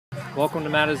Welcome to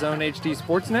Matta's Own HD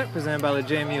Sportsnet, presented by the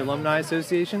JMU Alumni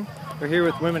Association. We're here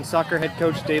with women's soccer head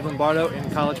coach Dave Lombardo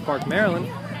in College Park, Maryland,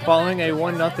 following a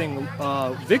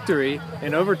 1-0 victory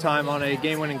in overtime on a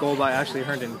game-winning goal by Ashley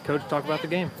Herndon. Coach, talk about the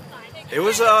game. It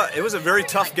was a very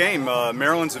tough game.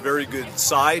 Maryland's a very good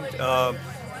side.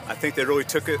 I think they really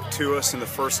took it to us in the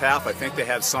first half. I think they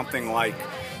had something like,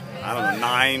 I don't know,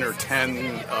 9 or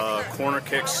 10 corner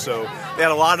kicks. So they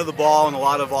had a lot of the ball and a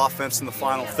lot of offense in the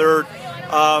final third.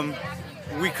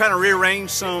 We kind of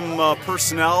rearranged some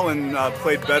personnel and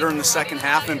played better in the second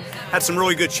half and had some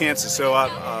really good chances. So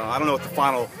I don't know what the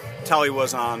final tally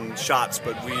was on shots,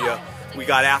 but we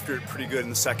got after it pretty good in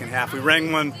the second half. We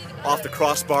rang one off the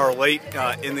crossbar late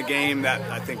in the game that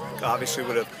I think obviously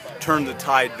would have turned the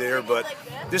tide there, but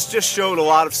this just showed a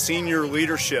lot of senior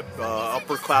leadership,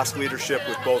 upper class leadership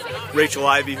with both Rachel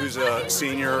Ivey, who's a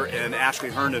senior, and Ashley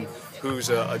Herndon, who's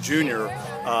a junior.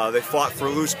 They fought for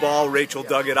a loose ball. Rachel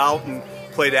dug it out and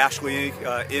played Ashley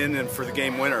in and for the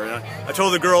game winner. And I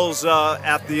told the girls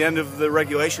at the end of the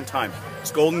regulation time,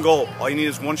 it's golden goal. All you need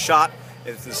is one shot.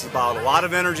 This is about a lot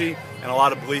of energy and a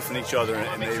lot of belief in each other,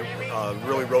 and they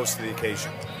really rose to the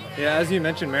occasion. Yeah, as you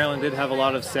mentioned, Maryland did have a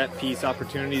lot of set-piece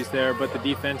opportunities there, but the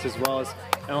defense as well as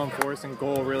Ellen Forrest and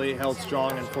goal really held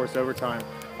strong and forced overtime.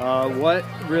 What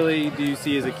really do you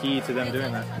see as a key to them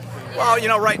doing that? Well, you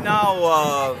know, right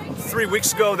now, 3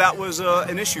 weeks ago, that was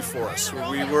an issue for us.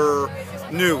 We were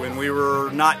new and we were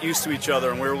not used to each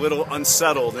other and we were a little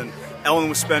unsettled, and Ellen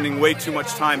was spending way too much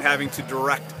time having to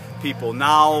direct people.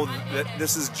 Now that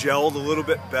this has gelled a little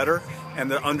bit better and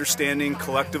the understanding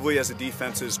collectively as a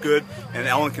defense is good, and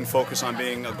Ellen can focus on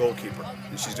being a goalkeeper,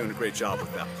 and she's doing a great job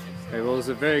with that. Okay, well, it was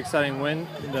a very exciting win.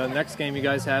 The next game you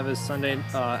guys have is Sunday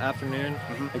afternoon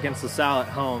against LaSalle at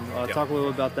home. Talk a little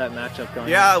about that matchup going on.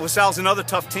 Yeah, LaSalle's another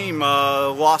tough team.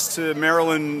 Lost to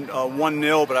Maryland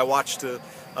 1-0, but I watched a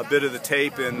bit of the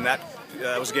tape, and that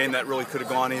was a game that really could have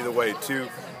gone either way. Two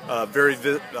very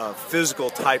physical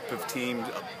type of team,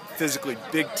 physically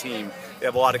big team. They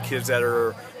have a lot of kids that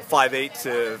are 5'8"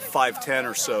 to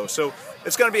 5'10" or so. So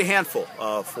it's going to be a handful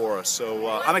for us. So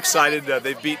I'm excited.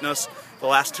 They've beaten us the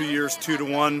last 2 years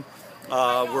 2-1.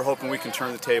 We're hoping we can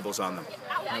turn the tables on them.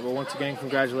 Well, once again,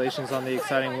 congratulations on the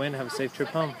exciting win. Have a safe trip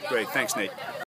home. Great. Thanks, Nate.